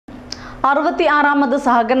66ാമത്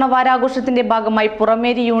സഹകരണ വാരാഘോഷത്തിന്റെ ഭാഗമായി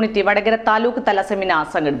പുറമേരി യൂണിറ്റ് വടകര താലൂക്ക് തല സെമിനാർ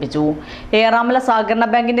സംഘടിപ്പിച്ചു. എറാമല സഹകരണ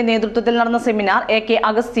ബാങ്കിന്റെ നേതൃത്വത്തിൽ നടന്ന സെമിനാർ എ.കെ.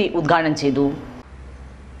 അഗസ്തി ഉദ്ഘാടനം ചെയ്തു.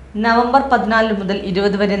 നവംബർ 14 മുതൽ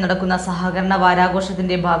 20 വരെ നടക്കുന്ന സഹകരണ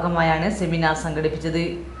വാരാഘോഷത്തിന്റെ ഭാഗമായാണ് സെമിനാർ സംഘടിപ്പിച്ചത്.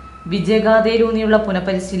 വിജയഗാഥയിലൂന്നിയുള്ള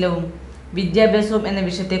പുനഃപരിശീലനവും വിദ്യാഭ്യാസവും എന്ന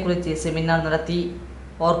വിഷയത്തെക്കുറിച്ച് സെമിനാർ നടത്തി.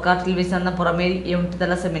 ഓർക്കാട്ടിൽ വെച്ച് നടന്ന പുറമേരി യൂണിറ്റ്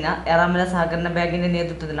തല സെമിനാർ എറാമല സഹകരണ ബാങ്കിന്റെ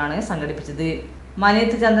നേതൃത്വത്തിലാണ് സംഘടിപ്പിച്ചത്.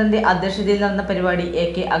 മനേത്ത് ചന്ദ്രന്റെ അധ്യക്ഷതയിൽ നടന്ന പരിപാടി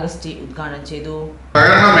എ.കെ. അഗസ്റ്റി ഉദ്ഘാടനം ചെയ്തു.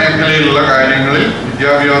 സഹകരണ മേഖലയിലുള്ള കാര്യങ്ങളിൽ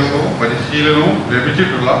വിദ്യാഭ്യാസവും പരിശീലനവും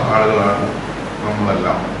ലഭിച്ചിട്ടുള്ള ആളുകളാണ്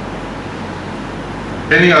നമ്മളെല്ലാം.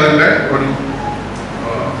 ഇനി അതിന്റെ ഒരു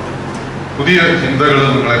പുതിയ ചിന്തകൾ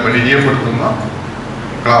നിങ്ങളെ പരിചയപ്പെടുത്തുന്ന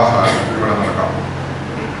ക്ലാസ്സാണ് ഇവിടെ നടക്കാം.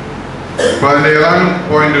 അപ്പൊ അതിന്റെ ഏതാനും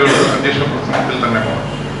പോയിന്റുകൾ അധ്യക്ഷ പ്രസംഗത്തിൽ തന്നെ പറഞ്ഞു.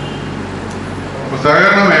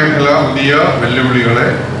 സഹകരണ മേഖല പുതിയ വെല്ലുവിളികളെ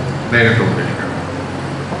നേരിട്ടുകൊണ്ടിരിക്കുന്നത്.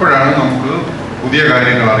 അപ്പോഴാണ് നമുക്ക് പുതിയ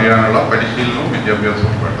കാര്യങ്ങൾ അറിയാനുള്ള പരിശീലനവും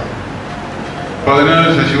വിദ്യാഭ്യാസവും വേണ്ടത്. അപ്പൊ അതിന്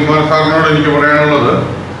ശശികുമാർ സാറിനോട് എനിക്ക് പറയാനുള്ളത്,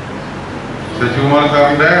 ശശികുമാർ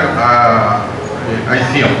സാറിന്റെ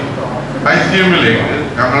ICM-ലേക്ക്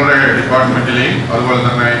ഞങ്ങളുടെ ഡിപ്പാർട്ട്മെന്റിലെയും അതുപോലെ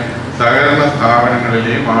തന്നെ സഹകരണ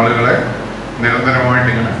സ്ഥാപനങ്ങളിലെയും ആളുകളെ നിരന്തരമായിട്ട്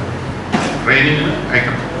ഇങ്ങനെ ട്രെയിനിങ്ങിന്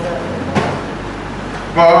അയക്കണം.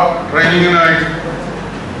 അപ്പോൾ ട്രെയിനിങ്ങിന്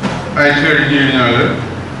അയച്ചു കഴിഞ്ഞു കഴിഞ്ഞാൽ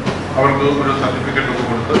അവർക്ക് ഒരു സർട്ടിഫിക്കറ്റ് ഒക്കെ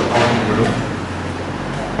കൊടുത്ത് അവിടുന്ന് വിടും.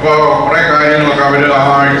 അപ്പോൾ കുറേ കാര്യങ്ങളൊക്കെ അവർ ആ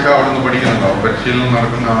ആഴ്ച അവിടുന്ന് പഠിക്കുന്നുണ്ടാവും. പരിശീലനം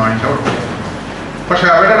നടക്കുന്ന ആ ആഴ്ച അവിടെ പഠിക്കും. പക്ഷെ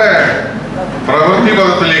അവരുടെ പ്രവൃത്തി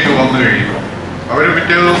പദത്തിലേക്ക് വന്നു കഴിയുമ്പോൾ അവർ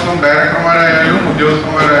പിറ്റേ ദിവസം ഡയറക്ടർമാരായാലും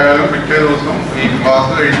ഉദ്യോഗസ്ഥന്മാരായാലും പിറ്റേ ദിവസം ഈ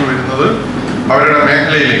ക്ലാസ് കഴിഞ്ഞ് വരുന്നത് അവരുടെ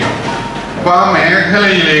മേഖലയിലേക്കാണ്. അപ്പോൾ ആ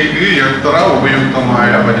മേഖലയിലേക്ക് എത്ര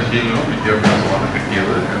ഉപയുക്തമായ പരിശീലനവും വിദ്യാഭ്യാസമാണ്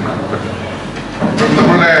കിട്ടിയത് എന്ന് പറ്റും.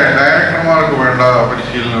 നമ്മുടെ ഡയറക്ടർമാർക്ക് വേണ്ട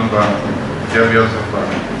പരിശീലനം എന്താണ്, വിദ്യാഭ്യാസം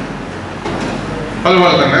എന്താണ്,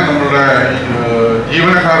 അതുപോലെ തന്നെ നമ്മുടെ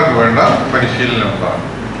ജീവനക്കാർക്ക് വേണ്ട പരിശീലനം എന്താണ്.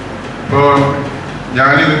 ഇപ്പോൾ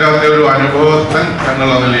ഞാനിതിൻ്റെ അകത്തെ ഒരു അനുഭവസ്ഥൻ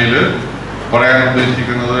എന്നുള്ള നിലയിൽ പറയാൻ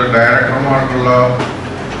ഉദ്ദേശിക്കുന്നത്, ഡയറക്ടർമാർക്കുള്ള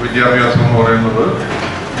വിദ്യാഭ്യാസം എന്ന് പറയുന്നത്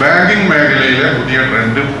ബാങ്കിങ് മേഖലയിലെ പുതിയ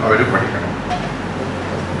ട്രെൻഡ് അവർ പഠിക്കണം.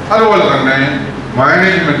 അതുപോലെ തന്നെ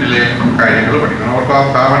മാനേജ്മെന്റിലെ കാര്യങ്ങൾ പഠിക്കണം. അവർക്ക് ആ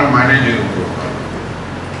സ്ഥാപനം മാനേജ് ചെയ്ത് കൊടുക്കണം.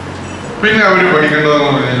 പിന്നെ അവർ പഠിക്കേണ്ടതെന്ന്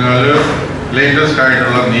പറഞ്ഞു കഴിഞ്ഞാൽ ലേറ്റസ്റ്റ്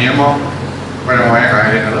ആയിട്ടുള്ള നിയമപരമായ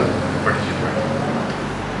കാര്യങ്ങൾ പഠിച്ചിട്ട് വേണം.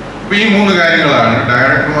 അപ്പൊ ഈ 3 കാര്യങ്ങളാണ്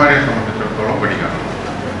ഡയറക്ടർമാരെ സംബന്ധിച്ചിടത്തോളം പഠിക്കാനുള്ളത്.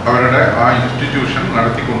 അവരുടെ ആ ഇൻസ്റ്റിറ്റ്യൂഷൻ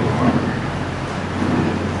നടത്തിക്കൊണ്ടുപോകാൻ.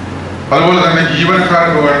 അതുപോലെ തന്നെ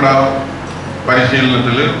ജീവനക്കാർക്ക് വേണ്ട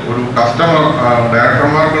പരിശീലനത്തിൽ ഒരു കസ്റ്റമർ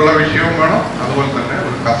ഡയറക്ടർമാർക്കുള്ള വിഷയവും വേണം. അതുപോലെ തന്നെ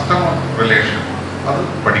ഒരു കസ്റ്റമർ റിലേഷൻ അത്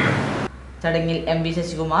പഠിക്കണം. ചടങ്ങിൽ M.V.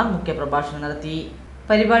 ശശികുമാർ മുഖ്യപ്രഭാഷണം നടത്തി.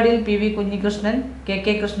 പരിപാടിയിൽ P.V. Kunhikrishnan, K.K.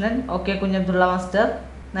 Krishnan, O.K. Kunhabdulla master,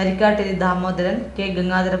 Narikkattiri Damodaran, K.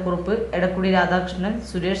 Gangadhara Kurup, Edakkudi Radhakrishnan,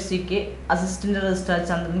 Suresh C.K., assistant registrar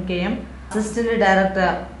ചന്ദ്രൻ K.M., അസിസ്റ്റന്റ്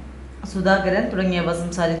ഡയറക്ടർ സുധാകരൻ തുടങ്ങിയവർ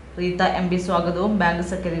സംസാരിച്ചു. റീത്ത M.B. സ്വാഗതവും ബാങ്ക്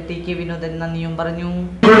സെക്രട്ടറി T.K. വിനോദൻ നന്ദിയും പറഞ്ഞു.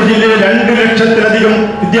 ജില്ലയിലെ 2 ലക്ഷത്തിലധികം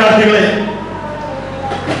വിദ്യാർത്ഥികളെ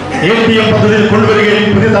ATM പദ്ധതിയിൽ കൊണ്ടുവരികയും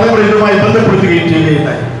പുതിയ തലമുറയുമായി ബന്ധപ്പെടുത്തുകയും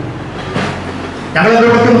ചെയ്യുകയുണ്ടായി. ഞങ്ങളുടെ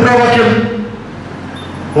മുദ്രാവാക്യം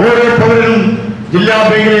ഓരോ പൗരനും ജില്ലാ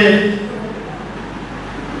ബാങ്കിലെ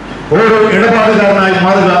ഓരോ ഇടപാടുകാരനായി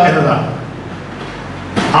മാറുക എന്നതാണ്.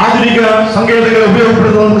 ആധുനിക സങ്കേതങ്ങളെ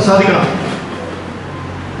ഉപയോഗപ്പെടുത്താൻ നമുക്ക് സാധിക്കണം.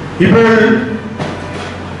 ഇപ്പോൾ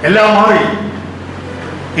എല്ലാം മാറി.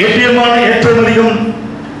 ATM ആണ് ഏറ്റവും അധികം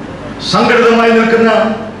സംഘടിതമായി നിൽക്കുന്ന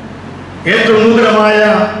ഏറ്റവും നൂതനമായ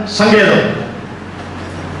സങ്കേതം.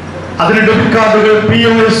 അതിന് ഡെബിറ്റ് കാർഡുകൾ,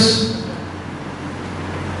 POS,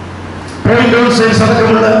 പോയിന്റ് ഓഫ് സെയിൽസ്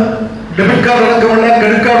അടക്കമുള്ള ഡെബിറ്റ് കാർഡ് അടക്കമുള്ള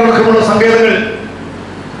ക്രെഡിറ്റ് കാർഡ് അടക്കമുള്ള സങ്കേതങ്ങൾ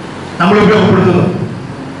നമ്മൾ ഉപയോഗപ്പെടുത്തുന്നു.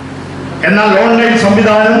 എന്നാൽ ഓൺലൈൻ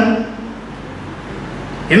സംവിധാനം,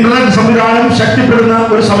 ഇന്റർനെറ്റ് സംവിധാനം ശക്തിപ്പെടുന്ന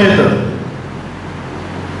ഒരു സമയത്ത്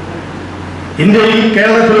ഇന്ത്യയിൽ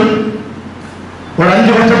കേരളത്തിലും ഒരു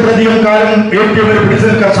 5 വർഷത്തിലധികം കാലം ATM-ന് പിടിച്ചു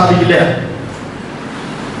നിൽക്കാൻ സാധിക്കില്ല.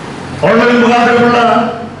 ഓൺലൈൻ മുഖാന്തരമുള്ള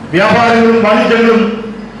വ്യാപാരങ്ങളും വാണിജ്യങ്ങളും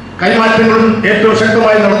കൈമാറ്റങ്ങളും ഏറ്റവും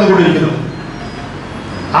ശക്തമായി നടന്നുകൊണ്ടിരിക്കുന്നു.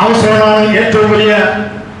 ആമസോണാണ് ഏറ്റവും വലിയ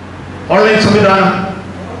ഓൺലൈൻ സംവിധാനം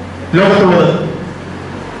ലോകത്തുള്ളത്.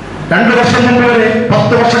 2 വർഷം മുമ്പ് വരെ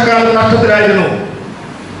 10 വർഷക്കാലം നഷ്ടത്തിലായിരുന്നു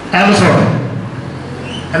ആമസോൺ.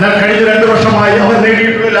 എന്നാൽ കഴിഞ്ഞ 2 വർഷമായി അവർ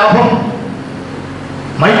നേടിയിട്ടുള്ള ലാഭം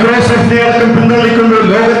മൈക്രോസോഫ്റ്റിനെ അടക്കം പിന്തള്ളിക്കുന്ന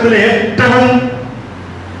ലോകത്തിലെ ഏറ്റവും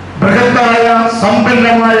ബൃഹത്തായ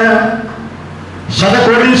സമ്പന്നമായ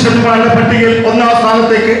ശതകോടീശ്വരന്മാരുടെ പട്ടികയിൽ 1ാം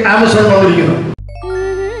സ്ഥാനത്തേക്ക് ആമസോൺ വന്നിരിക്കുന്നു.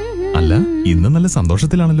 അല്ല, ഇന്ന് നല്ല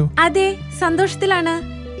സന്തോഷത്തിലാണല്ലോ. അതെ, സന്തോഷത്തിലാണ്.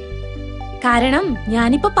 കാരണം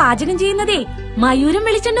ഞാനിപ്പോ പാചകം ചെയ്യുന്നതേ മയൂരം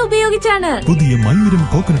വെളിച്ചെണ്ണ ഉപയോഗിച്ചാണ്. പുതിയ മയൂരം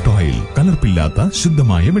കോക്കനട്ട് ഓയിൽ, കലർപ്പില്ലാത്ത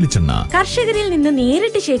ശുദ്ധമായ വെളിച്ചെണ്ണ. കർഷകരിൽ നിന്ന്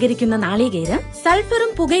നേരിട്ട് ശേഖരിക്കുന്ന നാളികേരം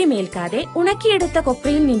സൾഫറും പുകയും ഏൽക്കാതെ ഉണക്കിയെടുത്ത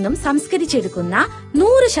കൊപ്രയിൽ നിന്നും സംസ്കരിച്ചെടുക്കുന്ന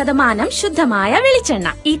 100% ശുദ്ധമായ വെളിച്ചെണ്ണ.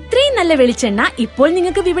 ഇത്രയും നല്ല വെളിച്ചെണ്ണ ഇപ്പോൾ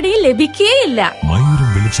നിങ്ങൾക്ക് വിപണിയിൽ ലഭിക്കുകയില്ല. മയൂരം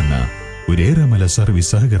വെളിച്ചെണ്ണ ഒരു ഏറാമല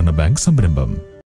സർവീസ് സഹകരണ ബാങ്ക് സംരംഭം.